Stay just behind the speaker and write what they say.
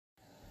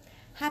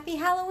Happy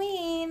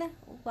Halloween!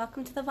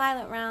 Welcome to the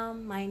Violet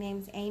Realm. My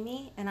name's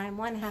Amy, and I'm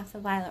one half the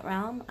Violet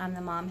Realm. I'm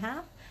the mom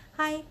half.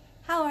 Hi,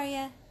 how are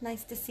you?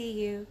 Nice to see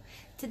you.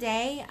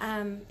 Today,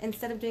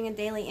 instead of doing a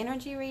daily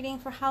energy reading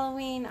for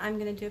Halloween, I'm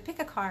going to do a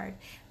pick-a-card.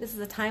 This is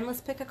a timeless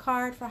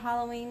pick-a-card for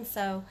Halloween,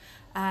 so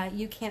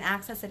you can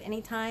access it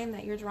any time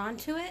that you're drawn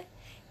to it.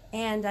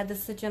 And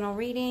this is a general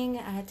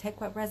reading.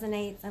 Take what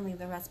resonates and leave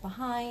the rest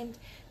behind.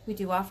 We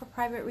do offer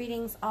private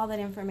readings. All that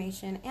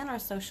information and our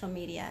social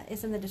media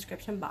is in the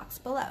description box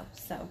below.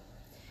 So,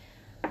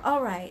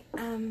 all right.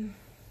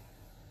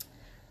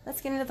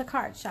 Let's get into the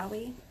cards, shall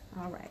we?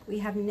 All right. We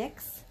have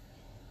Nyx,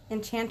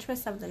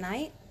 Enchantress of the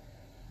Night.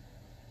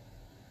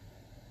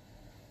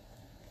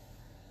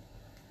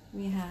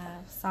 We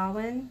have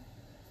Samhain,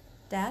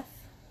 Death.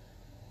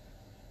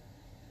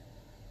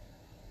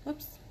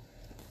 Oops.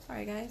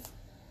 Sorry, guys.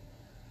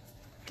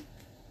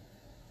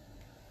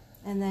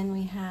 And then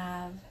we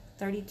have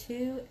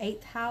 32,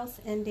 8th house,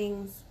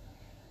 endings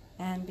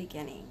and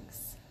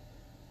beginnings.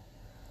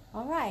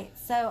 All right,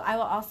 so I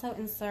will also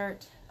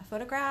insert a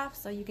photograph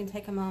so you can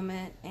take a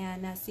moment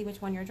and see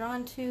which one you're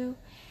drawn to.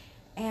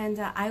 And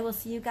I will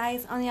see you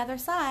guys on the other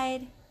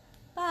side.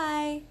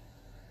 Bye.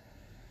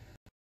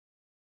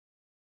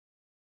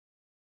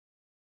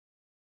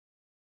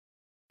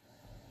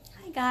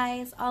 Hi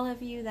guys, all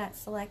of you that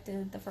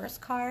selected the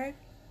first card,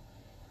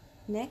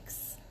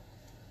 Nyx.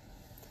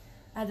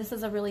 This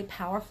is a really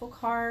powerful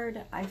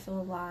card. I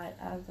feel a lot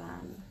of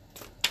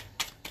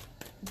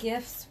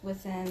gifts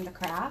within the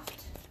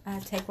craft.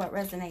 Take what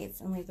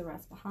resonates and leave the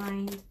rest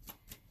behind.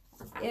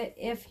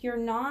 If you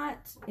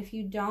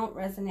don't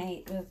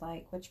resonate with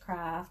like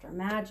witchcraft or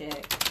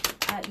magic,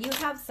 you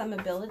have some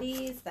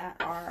abilities that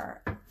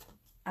are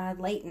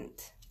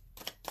latent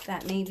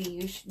that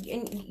maybe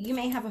you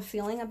may have a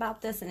feeling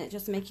about this and it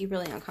just make you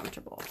really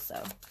uncomfortable.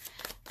 So,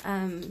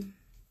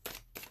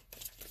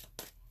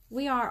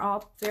 we are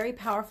all very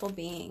powerful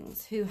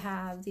beings who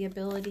have the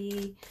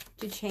ability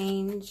to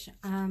change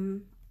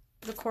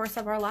the course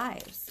of our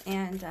lives.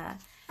 And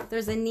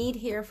there's a need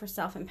here for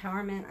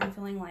self-empowerment. I'm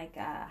feeling like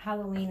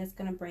Halloween is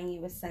going to bring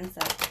you a sense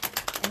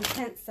of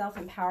intense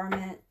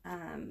self-empowerment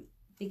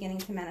beginning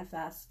to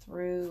manifest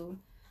through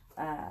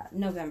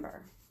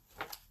November.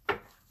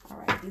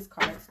 All right, these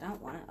cards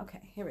don't want to.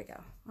 Okay, here we go.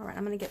 All right,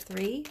 I'm going to get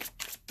 3,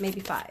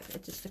 maybe 5.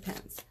 It just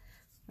depends.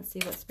 Let's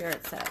see what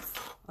Spirit says.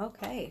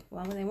 Okay,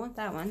 well, they want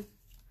that one.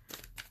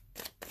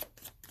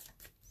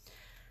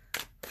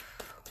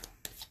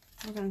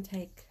 We're going to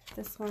take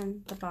this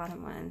one, the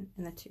bottom one,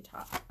 and the 2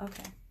 top.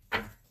 Okay.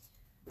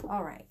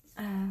 All right.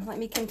 Let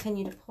me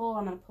continue to pull.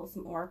 I'm going to pull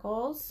some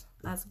oracles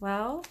as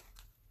well.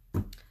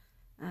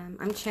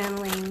 I'm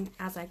channeling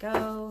as I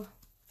go.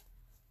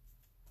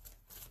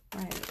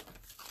 Right.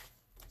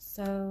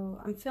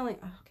 So I'm feeling...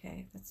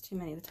 Okay, that's too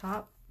many. The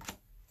top.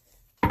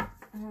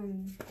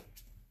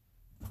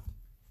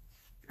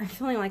 I'm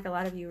feeling like a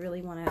lot of you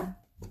really want to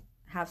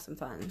have some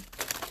fun.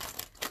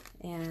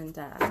 And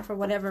for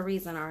whatever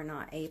reason are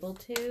not able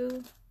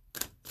to.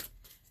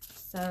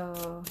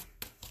 So,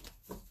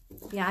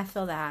 yeah, I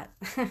feel that.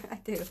 I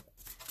do.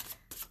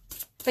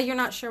 But you're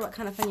not sure what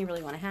kind of fun you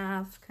really want to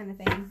have, kind of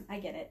thing. I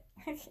get it.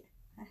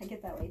 I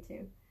get that way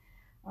too.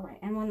 All right,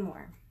 and one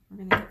more. We're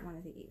going to get one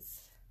of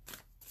these.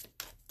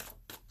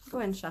 Go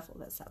ahead and shuffle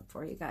this up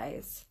for you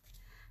guys.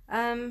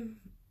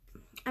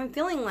 I'm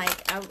feeling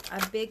like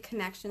a big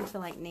connection to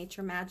like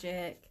nature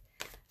magic,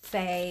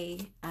 fae,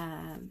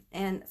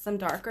 and some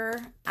darker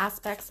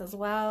aspects as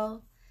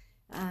well.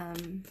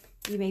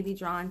 You may be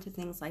drawn to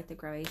things like the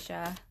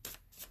Croatia.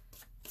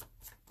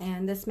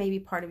 And this may be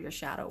part of your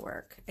shadow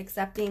work.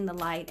 Accepting the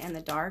light and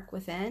the dark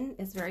within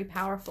is very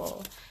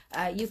powerful.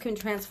 You can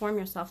transform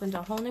yourself into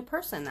a whole new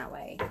person that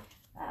way.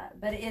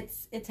 But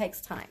it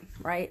takes time,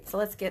 right? So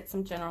let's get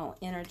some general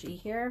energy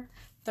here.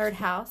 3rd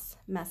house,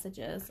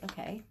 messages,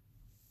 okay.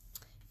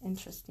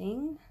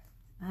 Interesting.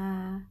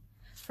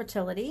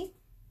 Fertility.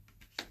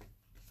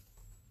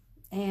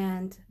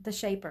 And the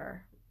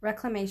Shaper.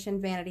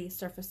 Reclamation, vanity,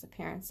 surface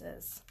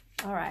appearances.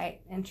 All right,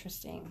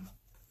 interesting.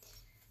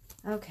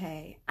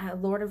 Okay,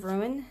 Lord of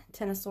Ruin,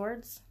 10 of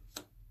Swords.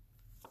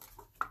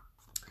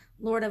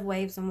 Lord of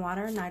Waves and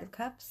Water, Knight of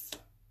Cups.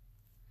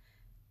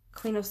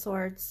 Queen of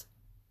Swords.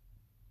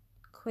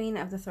 Queen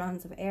of the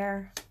Thrones of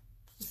Air.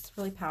 This is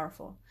really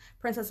powerful.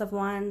 Princess of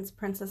Wands,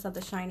 Princess of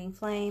the Shining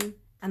Flame,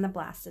 and the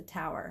Blasted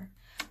Tower.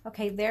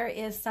 Okay, there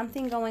is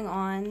something going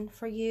on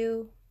for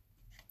you.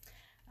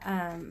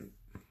 And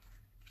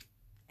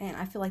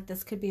I feel like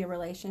this could be a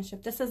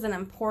relationship. This is an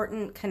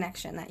important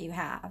connection that you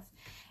have.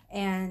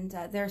 And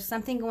there's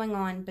something going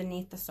on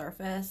beneath the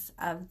surface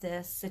of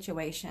this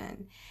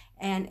situation.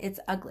 And it's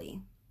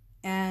ugly.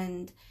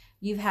 And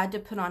you've had to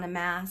put on a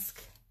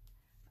mask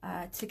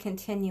to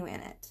continue in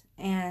it.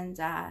 And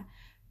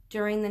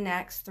during the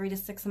next 3 to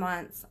 6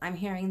 months, I'm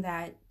hearing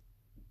that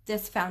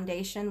this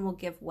foundation will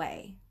give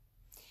way.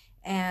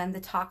 And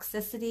the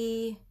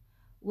toxicity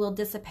will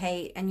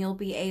dissipate and you'll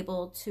be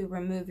able to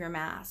remove your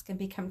mask and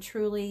become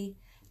truly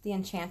the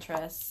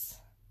enchantress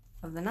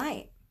of the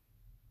night.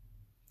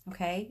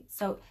 Okay,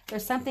 so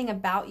there's something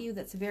about you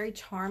that's very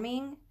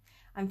charming.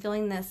 I'm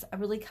feeling this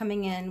really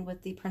coming in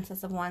with the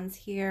Princess of Wands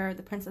here,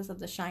 the Princess of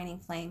the Shining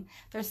Flame.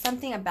 There's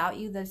something about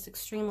you that's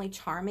extremely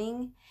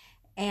charming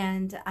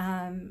and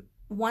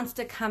wants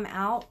to come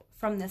out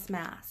from this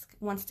mask,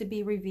 wants to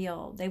be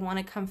revealed. They want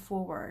to come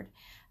forward.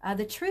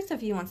 The truth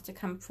of you wants to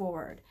come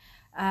forward.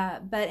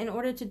 But in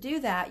order to do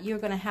that, you're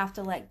going to have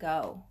to let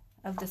go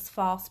of this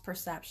false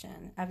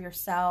perception of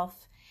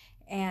yourself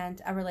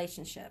and a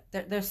relationship.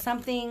 There's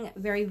something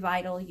very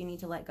vital you need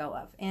to let go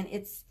of. And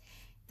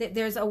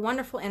there's a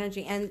wonderful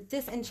energy. And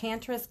this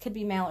enchantress could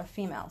be male or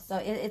female. So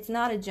it's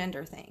not a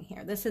gender thing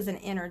here. This is an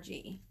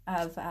energy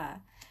of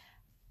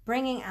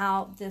bringing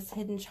out this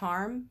hidden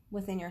charm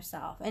within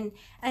yourself. And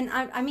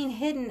I mean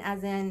hidden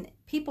as in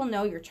people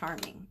know you're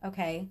charming,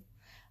 okay?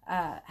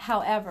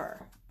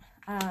 However,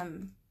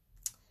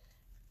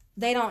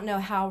 they don't know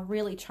how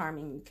really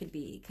charming you could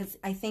be, because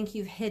I think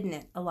you've hidden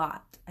it a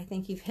lot. I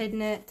think you've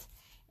hidden it,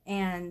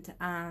 and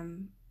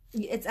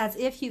it's as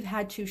if you've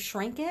had to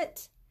shrink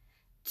it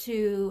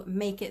to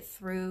make it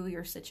through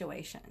your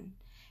situation.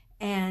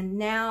 And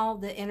now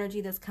the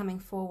energy that's coming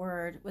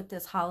forward with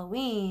this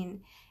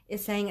Halloween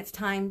is saying it's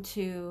time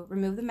to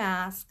remove the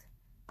mask,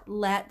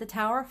 let the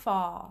tower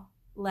fall,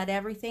 let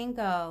everything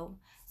go,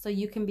 so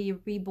you can be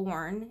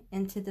reborn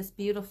into this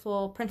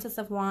beautiful Princess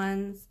of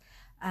Wands,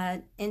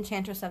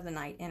 Enchantress of the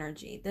Night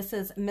energy. This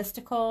is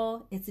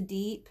mystical, it's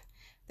deep.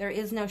 There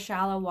is no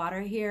shallow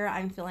water here.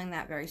 I'm feeling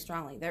that very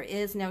strongly. There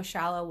is no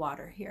shallow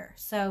water here.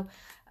 So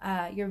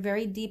you're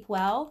very deep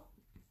well,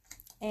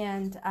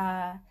 and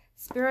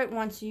Spirit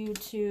wants you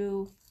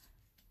to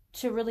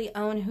really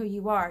own who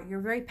you are. You're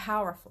very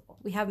powerful.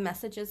 We have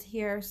messages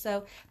here.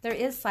 So there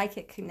is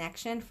psychic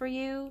connection for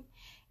you.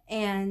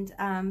 And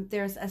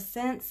there's a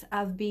sense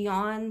of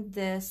beyond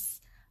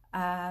this,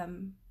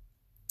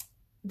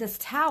 this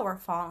tower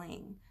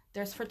falling,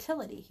 there's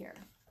fertility here.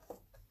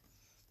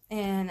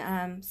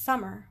 And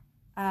summer.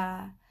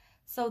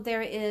 So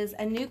there is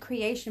a new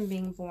creation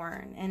being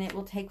born, and it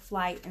will take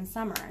flight in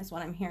summer is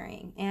what I'm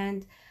hearing.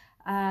 And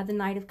the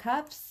Knight of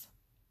Cups,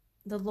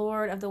 the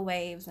Lord of the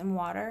Waves and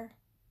Water.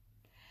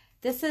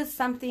 This is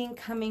something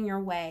coming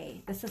your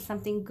way. This is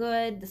something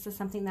good. This is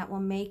something that will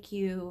make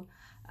you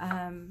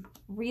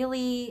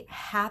really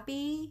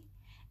happy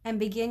and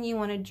begin you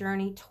on a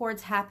journey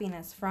towards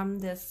happiness from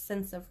this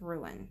sense of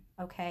ruin,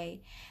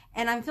 okay?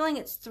 And I'm feeling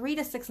it's 3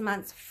 to 6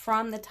 months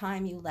from the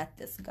time you let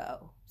this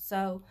go.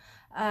 So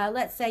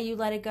let's say you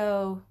let it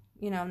go,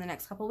 you know, in the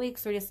next couple of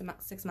weeks, 3 to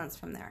 6 months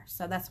from there.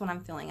 So that's what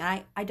I'm feeling.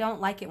 I don't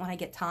like it when I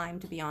get time,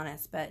 to be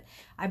honest, but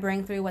I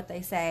bring through what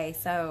they say.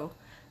 So,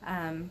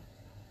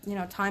 you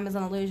know, time is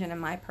an illusion in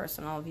my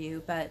personal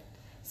view, but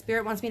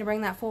Spirit wants me to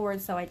bring that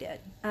forward, so I did.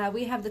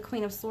 We have the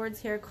Queen of Swords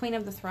here, Queen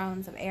of the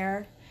Thrones of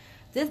Air.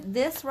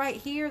 This right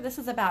here, this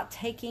is about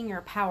taking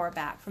your power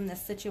back from this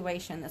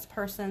situation, this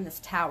person, this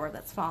tower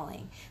that's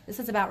falling. This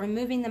is about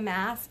removing the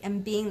mask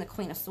and being the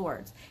Queen of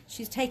Swords.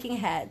 She's taking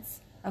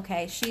heads,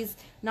 okay? She's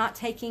not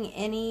taking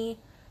any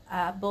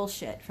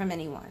bullshit from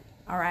anyone,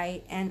 all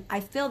right? And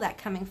I feel that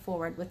coming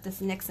forward with this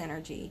Nyx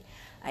energy.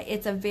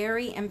 It's a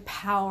very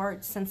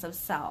empowered sense of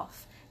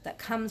self that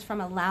comes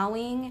from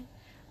allowing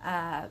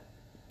a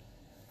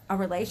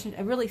relation.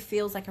 It really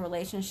feels like a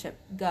relationship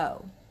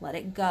go. Let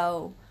it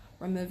go.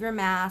 Remove your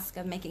mask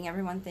of making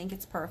everyone think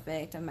it's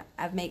perfect,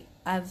 of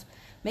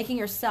making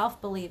yourself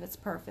believe it's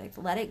perfect.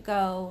 Let it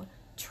go.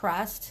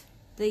 Trust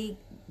the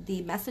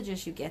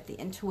messages you get, the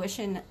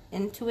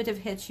intuitive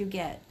hits you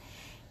get.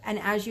 And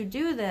as you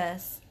do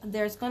this,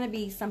 there's going to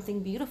be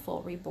something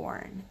beautiful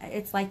reborn.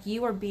 It's like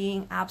you are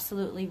being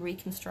absolutely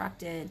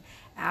reconstructed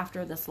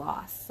after this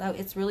loss. So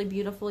it's really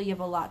beautiful. You have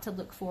a lot to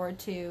look forward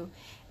to.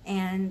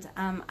 And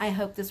I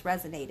hope this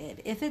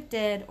resonated. If it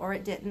did or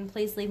it didn't,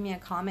 please leave me a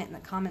comment in the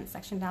comment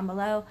section down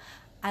below.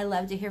 I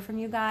love to hear from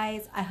you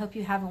guys. I hope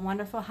you have a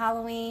wonderful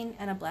Halloween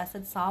and a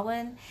blessed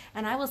Samhain.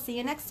 And I will see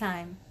you next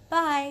time.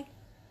 Bye.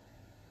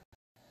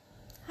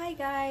 Hi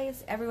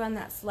guys, everyone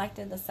that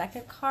selected the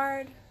second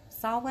card,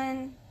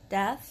 Samhain,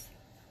 Death.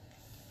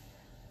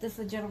 This is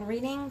a general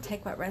reading.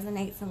 Take what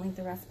resonates and leave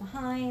the rest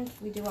behind.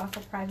 We do offer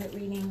private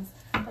readings,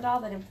 but all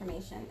that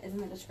information is in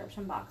the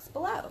description box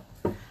below.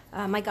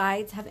 My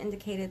guides have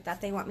indicated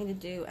that they want me to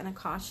do an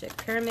Akashic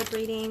pyramid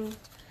reading.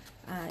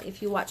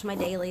 If you watch my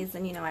dailies,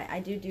 then you know I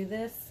do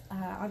this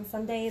on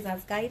Sundays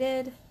as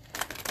guided.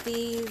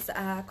 These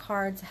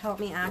cards help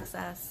me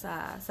access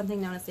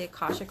something known as the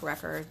Akashic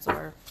records,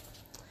 or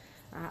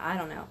I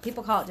don't know.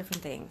 People call it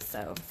different things.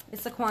 So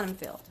it's the quantum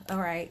field. All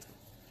right.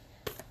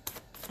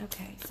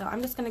 Okay. So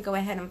I'm just going to go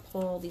ahead and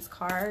pull these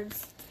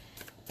cards,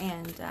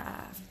 and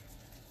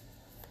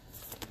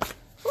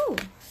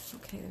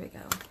okay, there we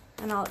go.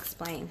 And I'll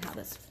explain how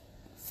this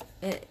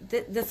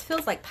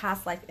feels like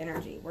past life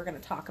energy we're going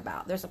to talk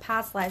about. There's a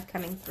past life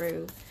coming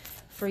through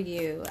for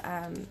you.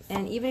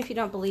 And even if you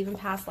don't believe in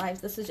past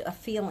lives, this is a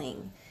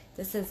feeling.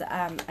 This is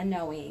a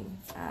knowing.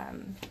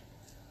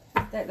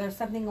 There's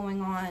something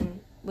going on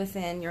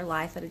within your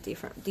life at a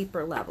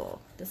deeper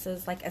level. This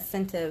is like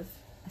ascensive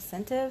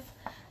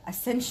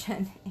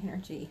ascension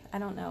energy. I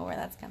don't know where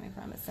that's coming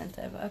from.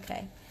 Ascensive.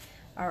 Okay.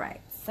 All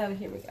right. So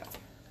here we go.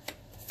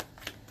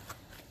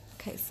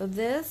 Okay, so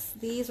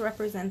these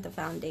represent the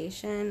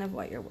foundation of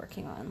what you're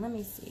working on. Let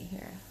me see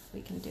here if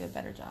we can do a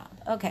better job.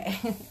 Okay,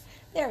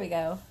 there we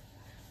go.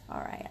 All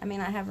right, I mean,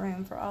 I have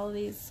room for all of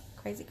these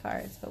crazy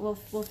cards, but we'll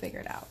figure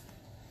it out.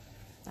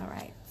 All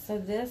right, so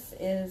this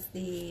is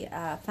the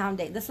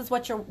foundation. This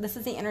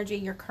is the energy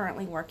you're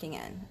currently working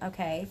in.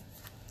 Okay,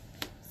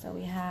 so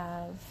we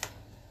have,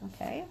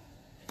 okay,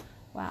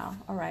 wow.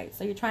 All right,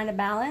 so you're trying to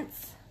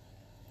balance.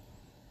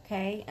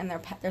 Okay, and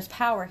there's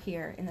power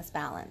here in this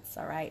balance,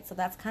 all right? So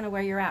that's kind of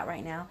where you're at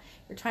right now.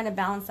 You're trying to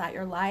balance out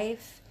your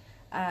life.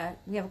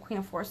 We have a Queen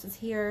of Forces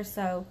here,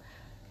 so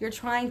you're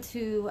trying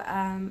to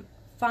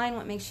find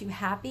what makes you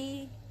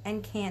happy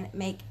and can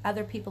make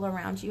other people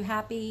around you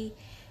happy.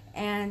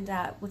 And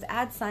with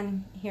Add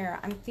Sun here,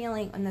 I'm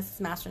feeling, and this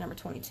is Master number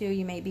 22,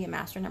 you may be a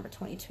Master number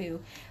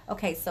 22.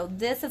 Okay, so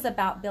this is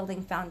about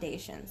building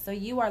foundations. So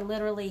you are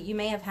literally, you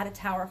may have had a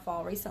tower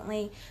fall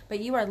recently, but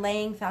you are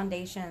laying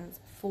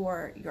foundations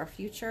for your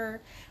future.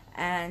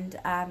 And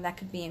that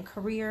could be in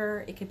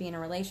career, it could be in a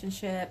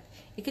relationship,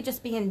 it could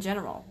just be in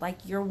general, like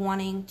you're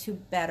wanting to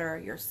better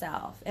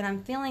yourself. And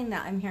I'm feeling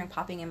that, I'm hearing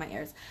popping in my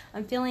ears,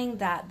 I'm feeling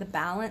that the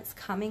balance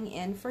coming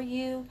in for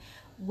you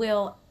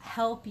will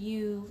help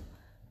you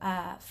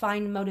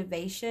find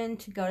motivation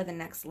to go to the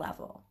next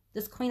level.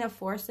 This Queen of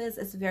Forces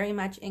is very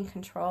much in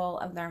control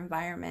of their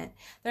environment.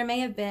 There may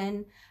have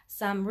been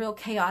some real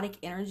chaotic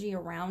energy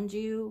around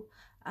you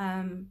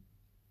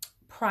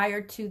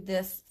prior to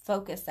this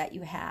focus that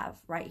you have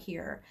right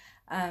here.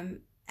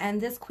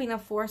 And this Queen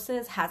of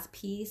Forces has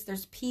peace.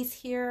 There's peace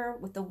here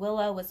with the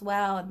Willow as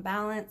well, and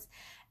balance.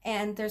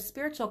 And there's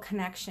spiritual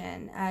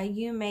connection.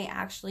 You may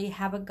actually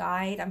have a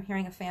guide. I'm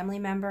hearing a family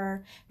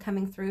member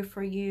coming through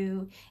for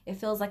you. It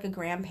feels like a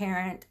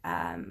grandparent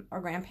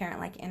or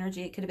grandparent-like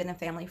energy. It could have been a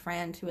family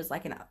friend who was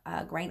like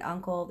a great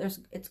uncle.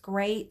 It's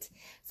great.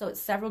 So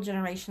it's several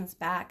generations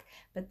back.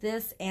 But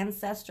this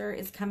ancestor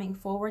is coming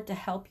forward to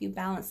help you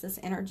balance this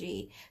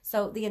energy.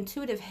 So the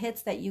intuitive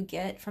hits that you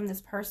get from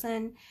this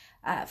person,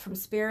 from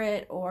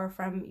spirit or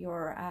from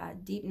your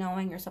deep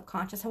knowing, your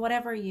subconscious, or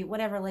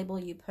whatever label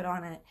you put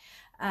on it,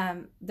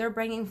 they're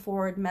bringing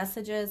forward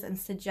messages and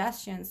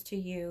suggestions to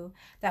you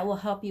that will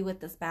help you with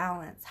this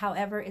balance.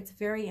 However, it's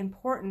very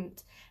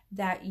important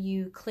that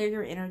you clear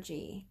your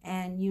energy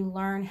and you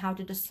learn how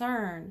to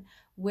discern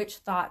which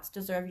thoughts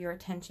deserve your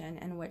attention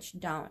and which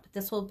don't.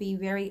 This will be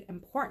very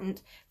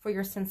important for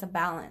your sense of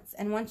balance.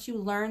 And once you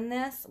learn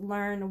this,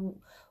 learn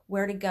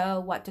where to go,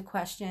 what to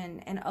question,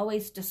 and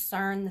always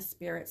discern the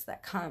spirits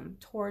that come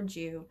towards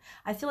you.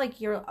 I feel like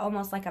you're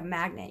almost like a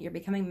magnet. You're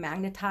becoming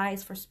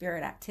magnetized for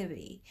spirit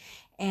activity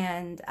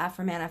and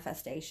for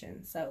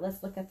manifestation. So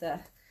let's look at the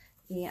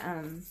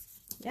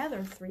there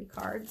are 3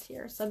 cards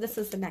here. So this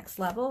is the next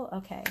level.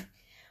 Okay.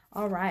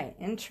 All right.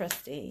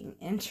 Interesting.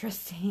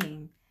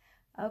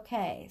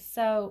 Okay.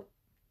 So,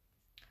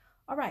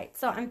 all right.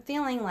 So I'm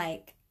feeling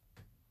like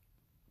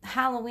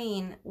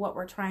Halloween, what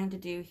we're trying to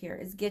do here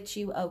is get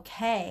you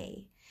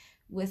okay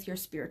with your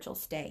spiritual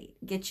state,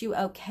 get you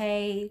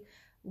okay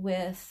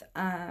with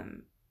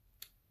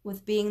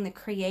being the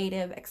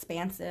creative,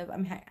 expansive.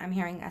 I'm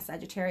hearing a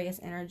Sagittarius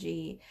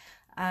energy,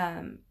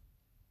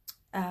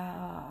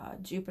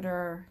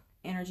 Jupiter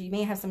energy. You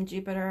may have some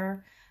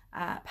Jupiter,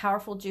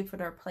 powerful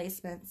Jupiter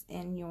placements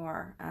in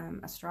your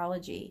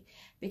astrology,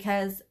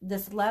 because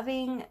this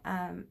loving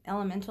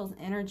elemental's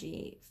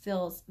energy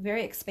feels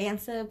very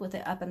expansive with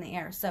it up in the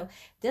air. So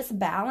this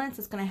balance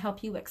is going to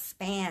help you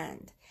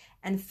expand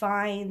and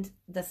find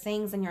the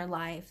things in your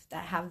life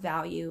that have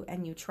value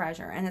and you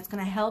treasure. And it's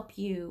going to help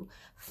you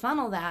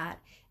funnel that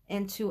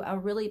into a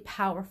really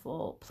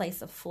powerful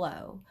place of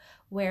flow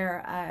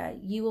where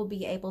you will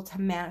be able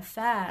to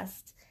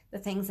manifest the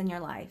things in your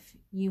life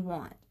you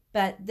want.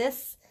 But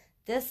this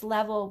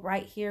level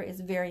right here is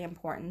very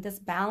important. This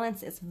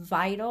balance is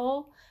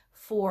vital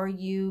for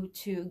you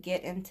to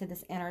get into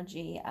this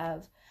energy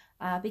of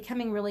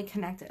becoming really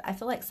connected. I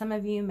feel like some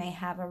of you may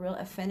have a real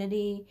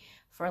affinity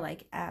for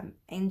like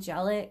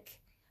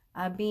angelic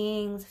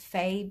beings,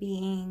 fae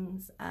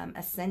beings,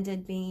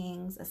 ascended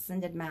beings,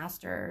 ascended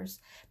masters.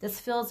 This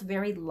feels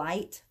very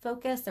light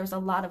focused. There's a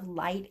lot of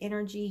light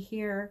energy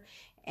here.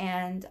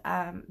 And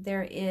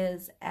there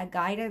is a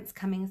guidance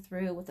coming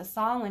through with the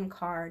Samhain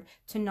card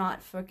to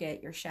not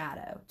forget your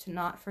shadow, to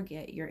not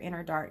forget your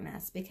inner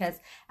darkness, because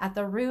at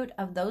the root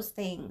of those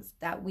things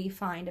that we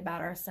find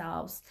about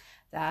ourselves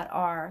that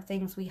are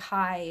things we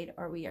hide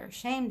or we are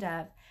ashamed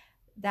of,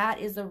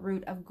 that is the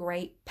root of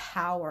great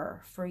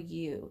power for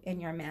you in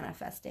your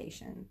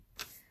manifestation.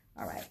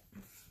 All right.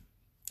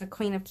 The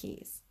Queen of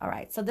Keys. All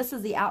right. So this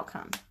is the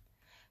outcome.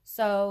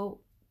 So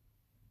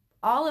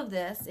all of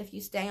this, if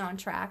you stay on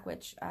track,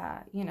 which,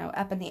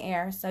 up in the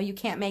air, so you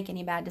can't make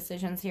any bad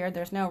decisions here.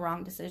 There's no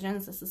wrong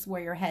decisions. This is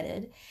where you're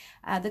headed.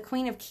 The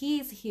Queen of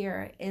Keys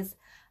here is,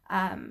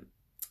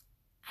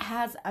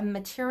 has a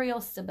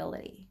material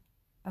stability,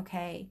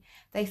 okay?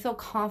 They feel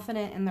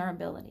confident in their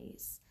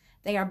abilities.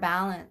 They are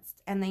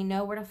balanced, and they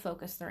know where to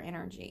focus their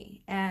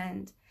energy.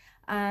 And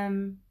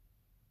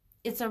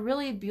it's a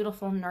really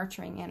beautiful,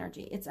 nurturing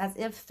energy. It's as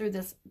if through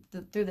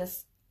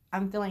this,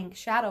 I'm feeling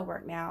shadow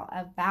work now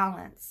of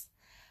balance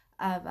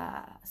of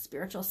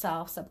spiritual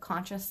self,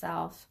 subconscious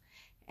self,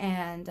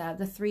 and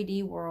the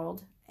 3D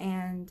world.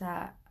 And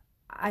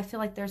I feel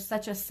like there's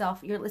such a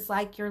self, it's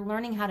like you're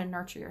learning how to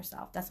nurture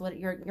yourself. That's what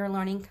you're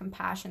learning,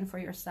 compassion for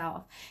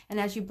yourself. And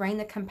as you bring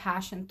the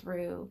compassion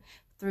through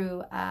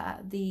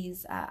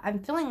these, I'm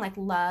feeling like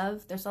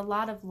love. There's a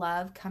lot of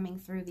love coming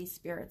through these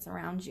spirits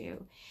around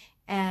you.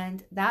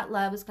 And that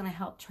love is going to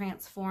help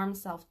transform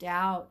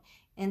self-doubt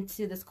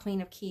into this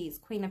Queen of Keys,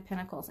 Queen of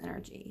Pentacles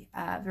energy.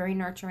 Very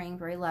nurturing,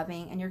 very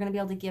loving, and you're going to be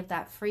able to give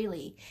that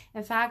freely.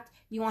 In fact,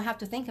 you won't have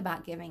to think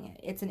about giving it.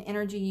 It's an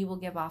energy you will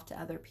give off to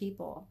other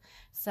people.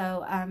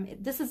 So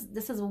this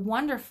is a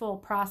wonderful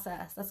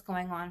process that's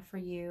going on for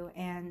you.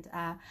 And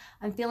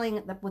I'm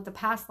feeling that with the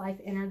past life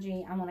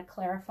energy, I want to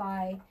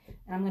clarify, and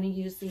I'm going to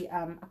use the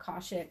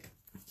Akashic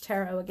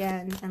Tarot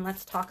again, and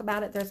let's talk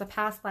about it. There's a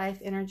past life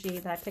energy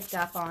that I picked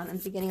up on in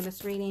the beginning of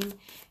this reading,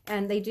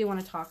 and they do want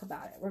to talk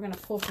about it. We're going to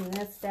pull from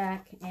this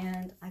deck,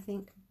 and I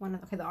think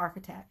the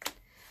Architect.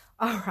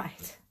 All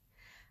right.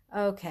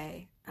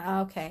 Okay.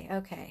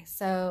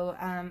 So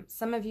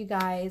some of you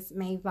guys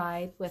may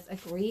vibe with a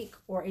Greek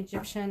or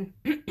Egyptian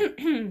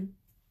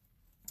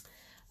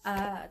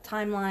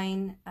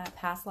timeline,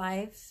 past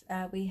life.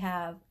 We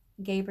have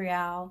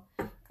Gabriel,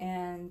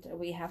 and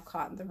we have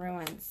Caught in the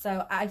Ruins.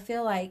 So I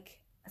feel like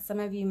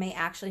some of you may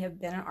actually have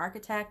been an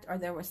architect, or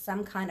there was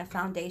some kind of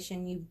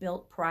foundation you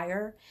built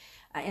prior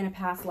in a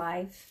past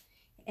life.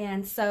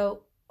 And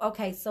so,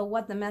 okay, so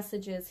what the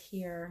message is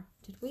here,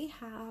 did we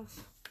have,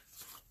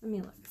 let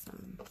me look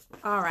some,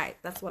 all right,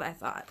 that's what I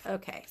thought.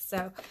 Okay,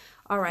 so,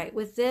 all right,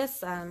 with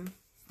this, I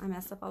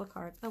messed up all the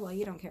cards. Oh, well,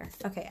 you don't care.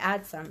 Okay,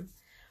 add some.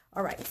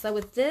 All right, so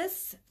with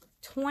this,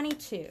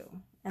 22,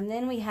 and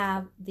then we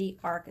have the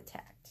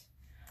Architect.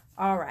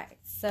 All right,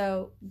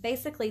 so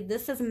basically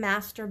this is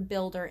master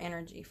builder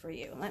energy for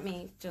you. Let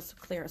me just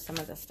clear some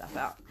of this stuff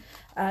out.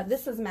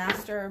 This is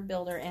master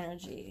builder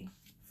energy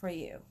for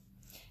you.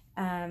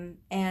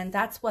 And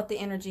that's what the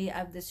energy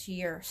of this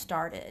year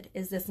started,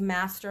 is this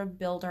master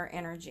builder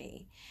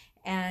energy.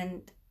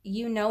 And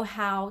you know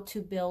how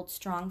to build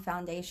strong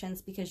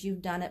foundations because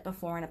you've done it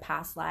before in a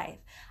past life.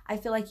 I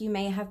feel like you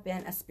may have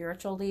been a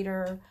spiritual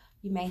leader.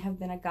 You may have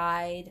been a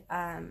guide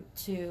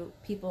to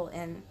people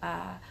in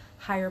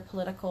higher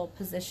political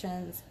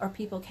positions, or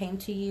people came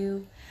to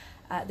you.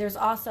 There's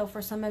also,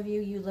 for some of you,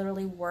 you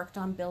literally worked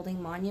on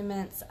building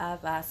monuments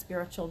of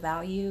spiritual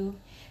value,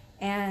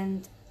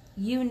 and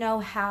you know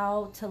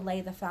how to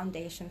lay the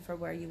foundation for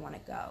where you want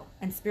to go.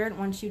 And Spirit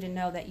wants you to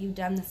know that you've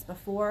done this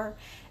before,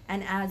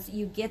 and as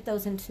you get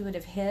those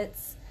intuitive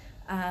hits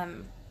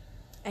and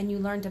you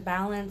learn to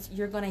balance,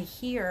 you're going to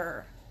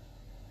hear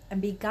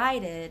and be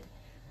guided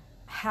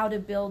how to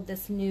build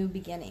this new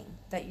beginning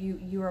that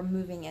you are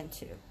moving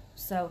into.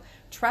 So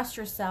trust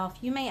yourself.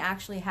 You may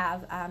actually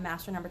have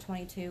master number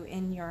 22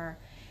 in your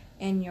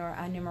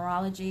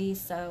numerology.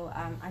 So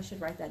I should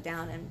write that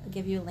down and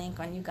give you a link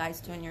on you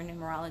guys doing your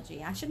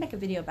numerology. I should make a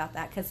video about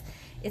that because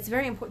it's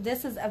very important.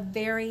 This is a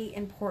very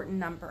important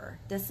number.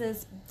 This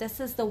is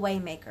the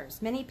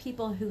Waymakers. Many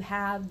people who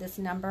have this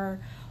number,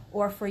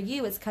 or for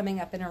you, it's coming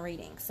up in a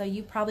reading. So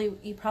you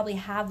probably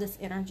have this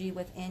energy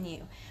within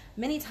you.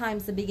 Many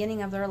times the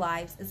beginning of their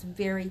lives is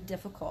very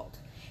difficult,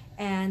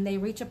 and they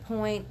reach a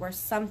point where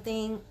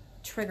something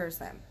triggers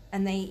them,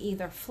 and they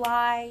either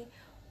fly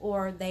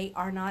or they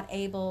are not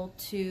able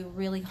to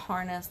really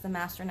harness the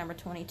master number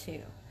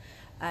 22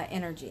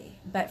 energy.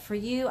 But for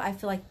you, I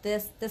feel like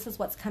this is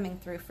what's coming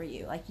through for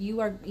you. Like you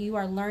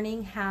are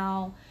learning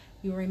how,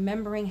 you're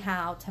remembering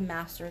how to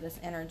master this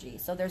energy.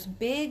 So there's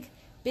big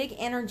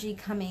energy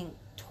coming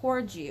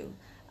towards you,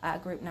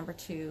 group number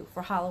 2,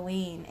 for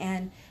Halloween.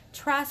 And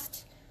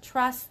trust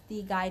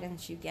the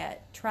guidance you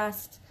get.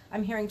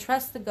 I'm hearing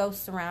trust the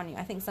ghosts around you.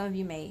 I think some of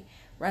you may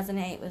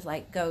resonate with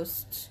like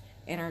ghost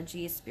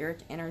energy,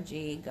 spirit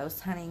energy,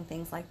 ghost hunting,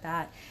 things like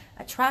that.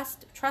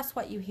 Trust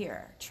what you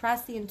hear.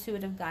 Trust the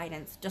intuitive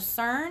guidance.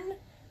 Discern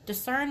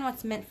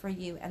what's meant for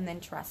you, and then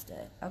trust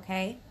it,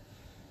 okay?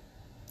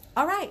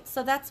 All right,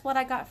 so that's what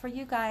I got for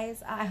you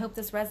guys. I hope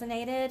this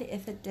resonated.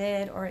 If it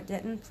did or it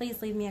didn't,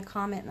 please leave me a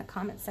comment in the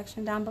comment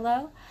section down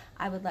below.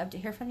 I would love to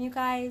hear from you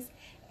guys.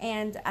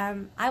 And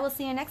I will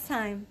see you next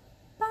time.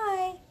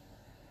 Bye.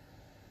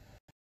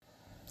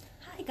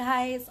 Hi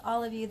guys,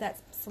 all of you that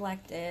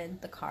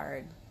selected the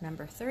card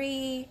number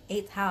 3,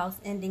 8th house,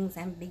 endings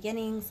and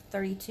beginnings,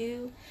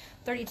 32.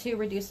 32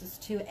 reduces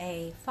to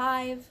a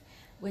 5,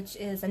 which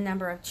is a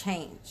number of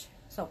change.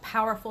 So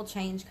powerful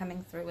change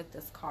coming through with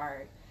this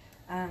card.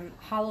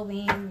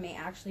 Halloween may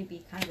actually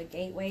be kind of a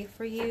gateway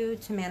for you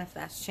to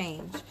manifest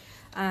change.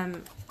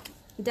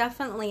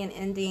 Definitely an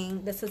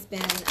ending. This has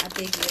been a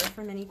big year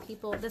for many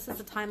people. This is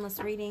a timeless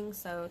reading,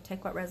 so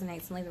take what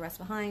resonates and leave the rest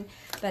behind.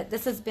 But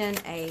this has been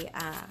a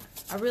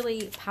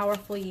really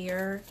powerful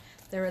year.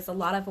 There is a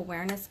lot of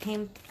awareness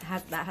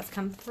that has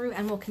come through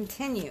and will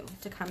continue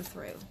to come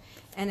through.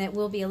 And it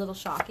will be a little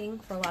shocking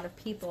for a lot of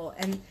people.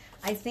 And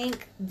I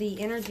think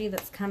the energy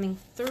that's coming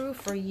through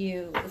for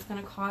you is going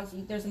to cause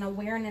you, there's an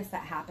awareness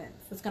that happens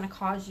that's going to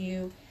cause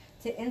you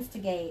to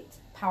instigate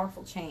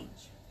powerful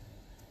change.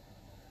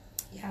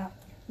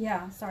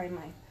 Yeah, sorry,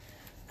 my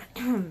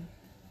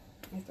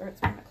throat's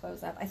trying to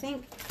close up. I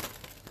think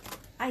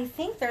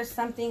there's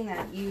something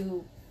that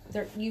you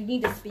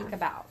need to speak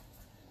about.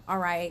 All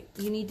right,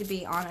 you need to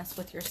be honest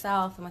with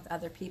yourself and with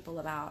other people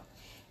about.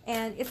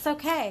 And it's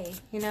okay,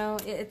 you know,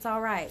 it's all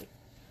right.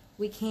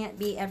 We can't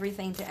be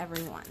everything to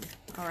everyone,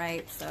 all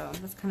right? So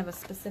that's kind of a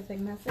specific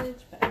message,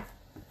 but I'm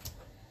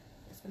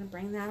just going to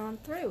bring that on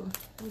through.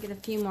 I'm going to get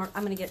a few more.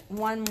 I'm going to get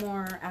one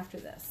more after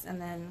this,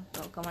 and then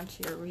we'll go on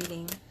to your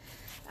reading.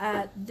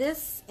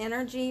 This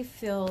energy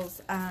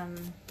feels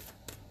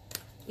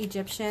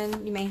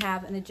Egyptian. You may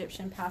have an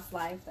Egyptian past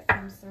life that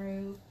comes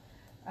through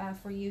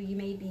for you. You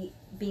may be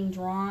being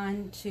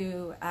drawn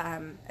to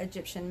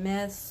Egyptian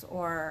myths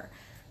or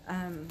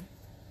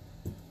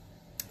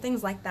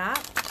things like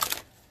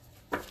that.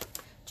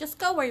 Just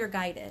go where you're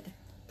guided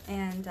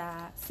and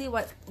see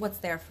what's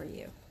there for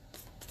you.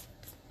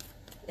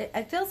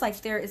 It feels like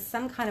there is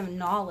some kind of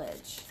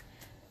knowledge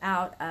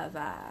out of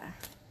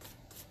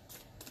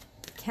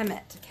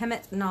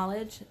Kemet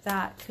knowledge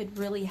that could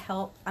really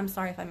help. I'm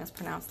sorry if I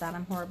mispronounced that.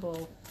 I'm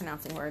horrible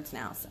pronouncing words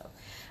now. So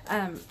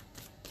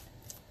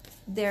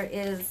there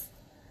is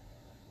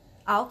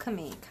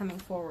alchemy coming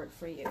forward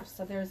for you.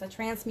 So there's a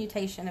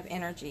transmutation of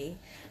energy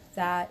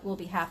that will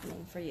be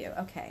happening for you.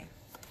 Okay,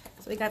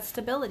 so we got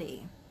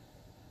stability,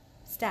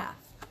 staff.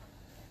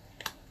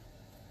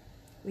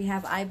 We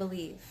have I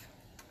believe.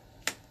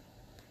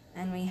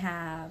 And we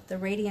have the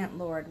Radiant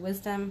Lord,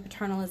 wisdom,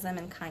 paternalism,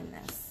 and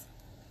kindness.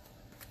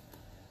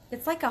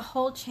 It's like a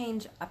whole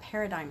change, a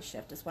paradigm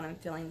shift is what I'm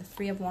feeling. The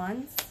Three of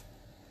Wands,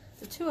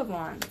 the Two of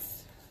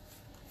Wands,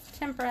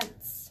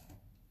 Temperance,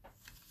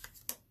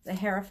 the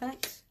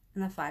Hierophant,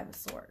 and the Five of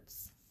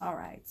Swords. All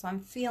right, so I'm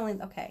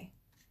feeling, okay.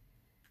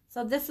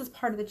 So this is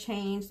part of the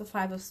change, the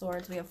Five of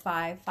Swords. We have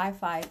 5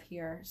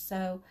 here.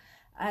 So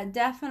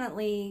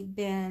definitely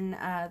been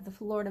the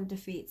Lord of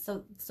Defeat.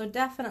 So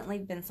definitely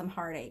been some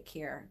heartache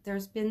here.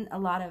 There's been a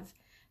lot of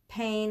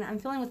pain. I'm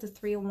feeling with the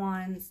Three of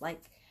Wands,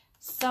 like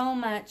so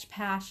much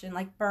passion,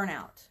 like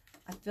burnout.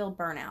 I feel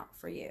burnout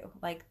for you.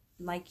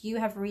 Like you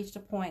have reached a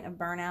point of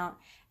burnout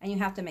and you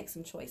have to make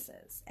some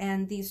choices.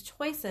 And these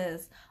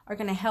choices are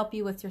going to help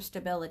you with your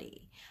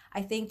stability.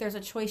 I think there's a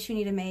choice you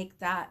need to make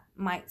that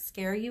might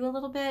scare you a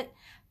little bit,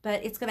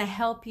 but it's going to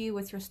help you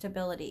with your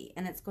stability.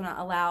 And it's going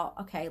to allow,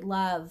 okay,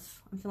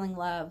 love. I'm feeling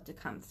love to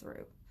come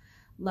through.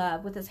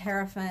 Love with this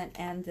Hierophant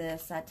and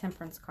this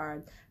Temperance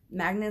card.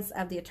 Magnus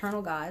of the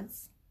Eternal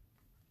Gods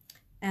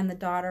and the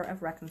Daughter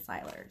of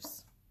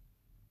Reconcilers.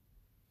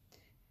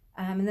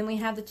 And then we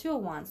have the Two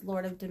of Wands,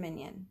 Lord of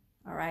Dominion.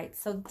 All right,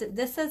 so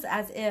this is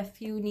as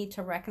if you need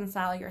to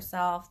reconcile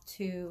yourself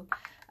to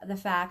the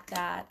fact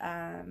that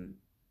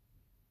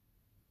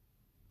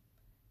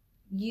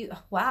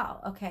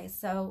wow, okay,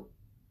 so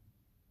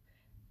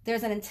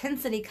there's an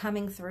intensity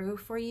coming through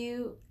for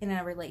you in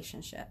a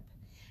relationship,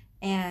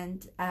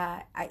 and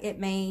it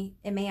may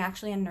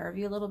actually unnerve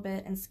you a little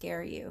bit and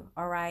scare you.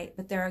 All right,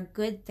 but there are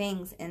good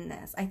things in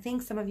this. I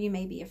think some of you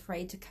may be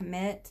afraid to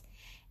commit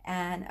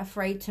and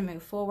afraid to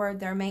move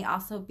forward. There may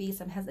also be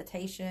some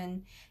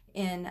hesitation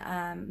in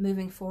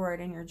moving forward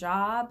in your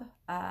job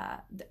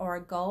or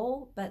a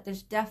goal, but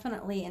there's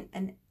definitely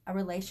a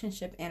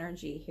relationship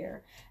energy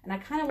here. And I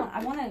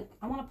want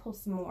to pull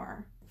some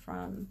more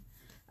from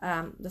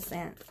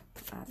the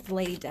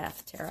Lady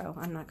Death Tarot.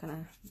 I'm not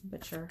gonna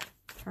butcher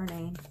her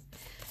name.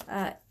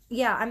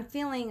 Yeah, I'm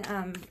feeling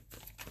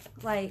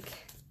like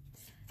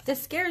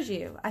this scares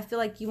you. I feel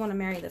like you want to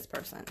marry this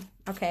person,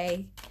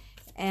 okay?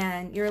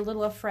 And you're a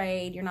little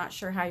afraid, you're not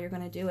sure how you're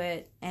going to do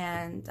it,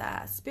 and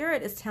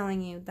Spirit is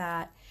telling you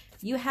that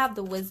you have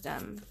the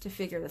wisdom to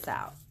figure this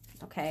out,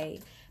 okay?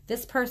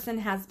 This person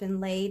has been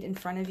laid in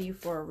front of you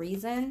for a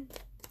reason,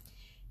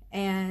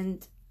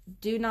 and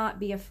do not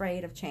be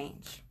afraid of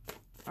change,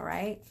 all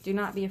right? Do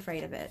not be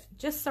afraid of it.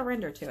 Just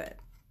surrender to it.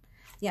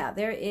 Yeah,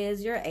 there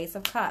is your Ace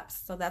of Cups,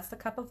 so that's the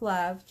cup of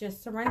love.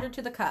 Just surrender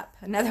to the cup,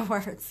 in other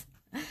words.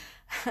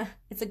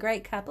 It's a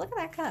great cup. Look at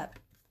that cup.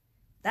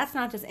 That's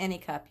not just any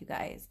cup, you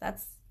guys.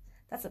 That's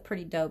a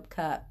pretty dope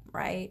cup,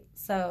 right?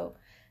 So,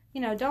 you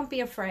know, don't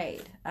be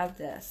afraid of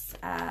this.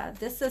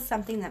 This is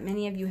something that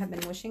many of you have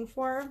been wishing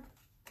for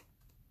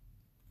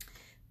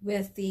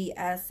with the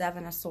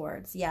Seven of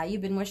Swords. Yeah,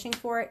 you've been wishing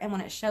for it, and when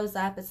it shows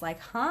up, it's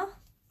like, huh?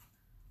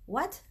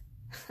 What?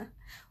 Where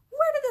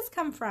did this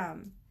come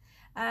from?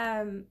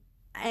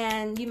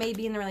 And you may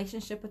be in a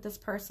relationship with this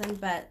person,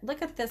 but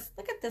look at this.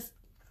 Look at this.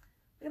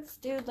 Look at this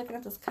dude looking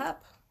at this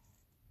cup.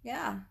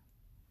 Yeah.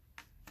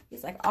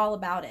 He's like all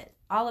about it,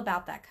 all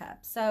about that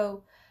cup.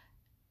 So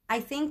I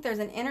think there's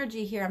an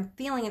energy here. I'm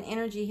feeling an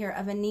energy here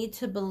of a need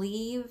to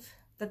believe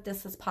that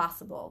this is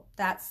possible,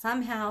 that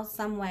somehow,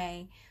 some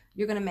way,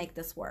 you're going to make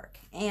this work.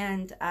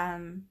 And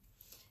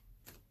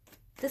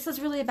this is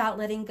really about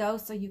letting go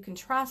so you can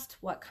trust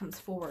what comes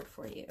forward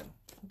for you.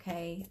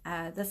 Okay,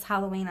 this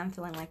Halloween, I'm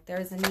feeling like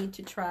there's a need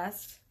to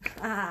trust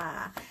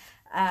that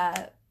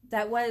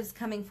what is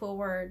coming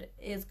forward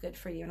is good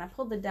for you. And I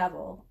pulled the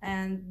Devil,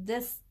 and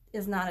this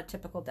is not a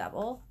typical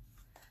devil.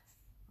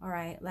 All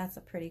right, that's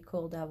a pretty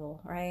cool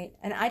devil, right?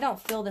 And I don't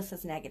feel this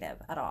as negative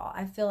at all.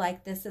 I feel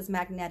like this is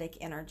magnetic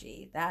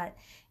energy that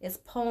is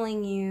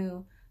pulling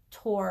you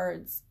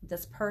towards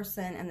this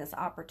person and this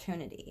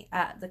opportunity.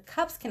 The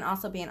Cups can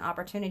also be an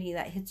opportunity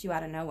that hits you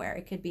out of nowhere.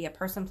 It could be a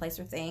person, place,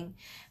 or thing,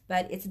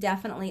 but it's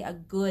definitely a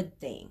good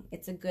thing.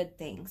 It's a good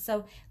thing.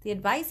 So the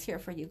advice here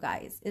for you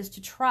guys is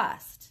to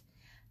trust.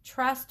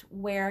 Trust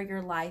where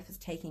your life is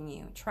taking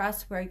you.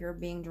 Trust where you're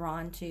being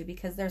drawn to,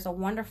 because there's a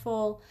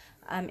wonderful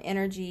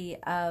energy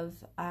of,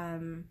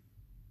 of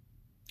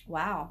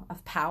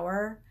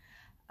power,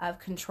 of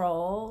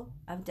control,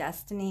 of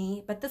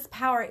destiny. But this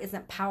power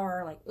isn't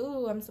power like,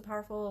 ooh, I'm so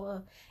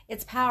powerful.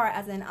 It's power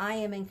as in I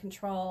am in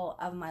control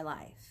of my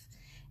life.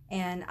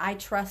 And I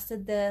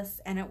trusted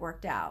this and it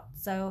worked out.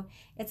 So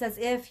it's as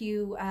if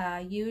you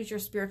use your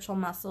spiritual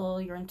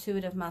muscle, your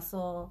intuitive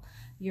muscle,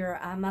 your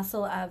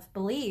muscle of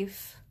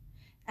belief,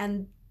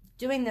 and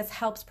doing this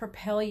helps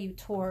propel you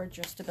towards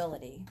your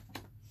stability.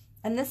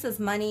 And this is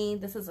money.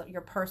 This is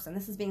your person.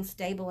 This is being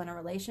stable in a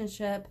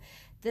relationship.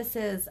 This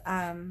is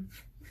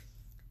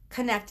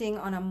connecting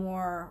on a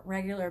more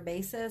regular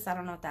basis. I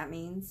don't know what that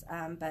means,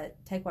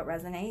 but take what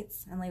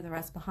resonates and leave the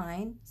rest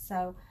behind.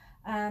 So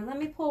let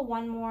me pull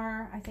one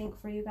more, I think,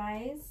 for you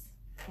guys,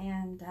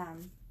 and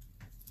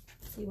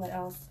see what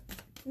else.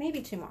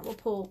 Maybe two more.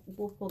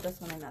 We'll pull this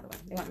one, another one.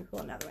 They want me to pull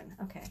another one.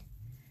 Okay.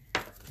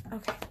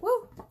 Okay.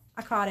 Woo!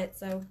 I caught it.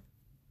 So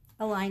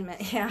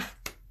alignment. Yeah.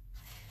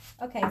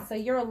 Okay, so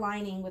you're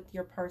aligning with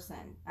your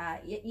person.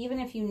 Even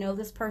if you know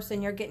this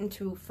person, you're getting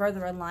to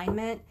further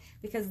alignment,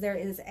 because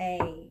there's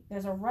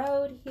a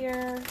road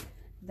here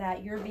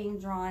that you're being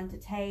drawn to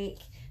take.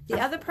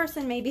 The other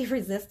person may be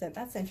resistant.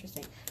 That's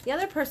interesting. The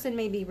other person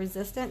may be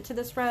resistant to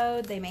this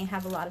road. They may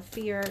have a lot of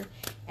fear,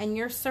 and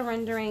you're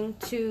surrendering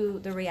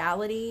to the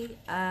reality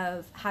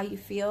of how you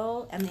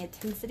feel, and the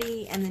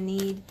intensity and the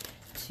need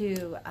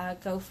to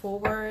go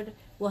forward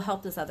will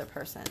help this other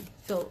person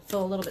feel a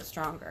little bit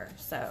stronger.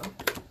 So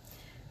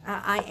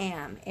I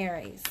am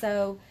Aries.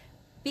 So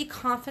be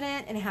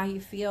confident in how you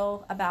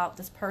feel about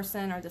this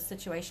person or this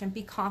situation.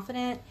 Be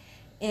confident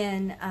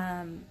in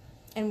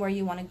where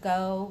you want to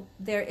go.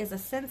 There is a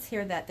sense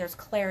here that there's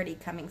clarity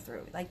coming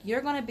through. Like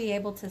you're going to be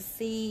able to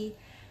see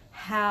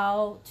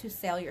how to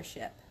sail your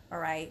ship, all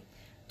right,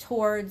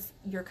 towards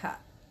your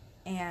cup.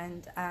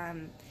 And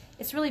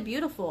it's really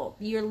beautiful.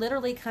 You're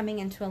literally coming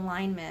into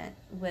alignment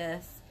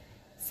with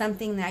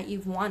something that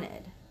you've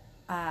wanted.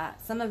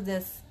 Some of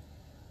this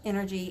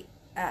energy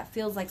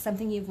feels like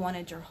something you've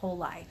wanted your whole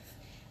life,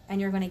 and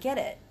you're going to get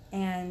it.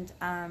 And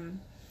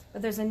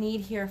but there's a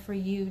need here for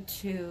you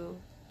to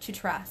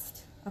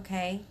trust,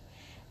 okay?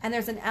 And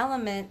there's an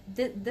element,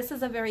 this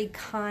is a very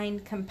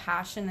kind,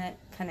 compassionate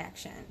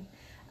connection,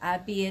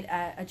 be it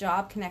a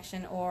job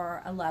connection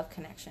or a love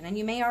connection. And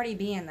you may already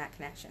be in that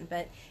connection,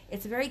 but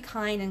it's very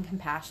kind and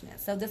compassionate.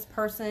 So this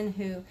person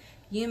who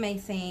you may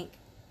think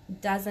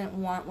doesn't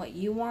want what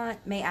you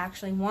want may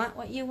actually want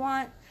what you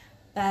want,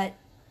 but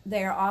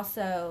they're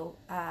also,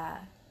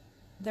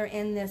 they're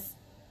in this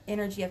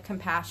energy of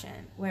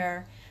compassion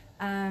where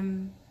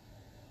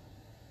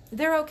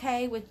they're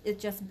okay with it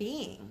just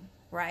being,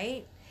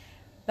 right?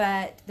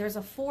 But there's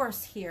a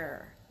force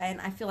here,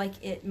 and I feel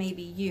like it may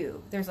be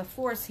you. There's a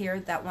force here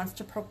that wants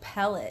to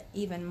propel it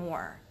even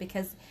more,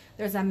 because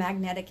there's a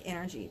magnetic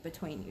energy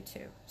between you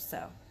two.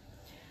 So,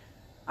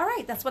 all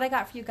right, that's what I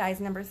got for you guys,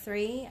 number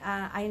 3.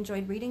 I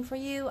enjoyed reading for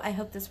you. I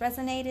hope this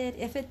resonated.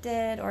 If it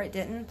did or it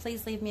didn't,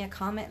 please leave me a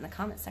comment in the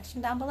comment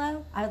section down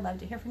below. I would love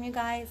to hear from you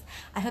guys.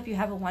 I hope you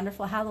have a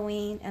wonderful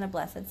Halloween and a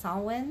blessed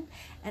Samhain,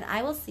 and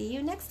I will see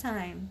you next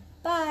time.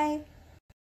 Bye.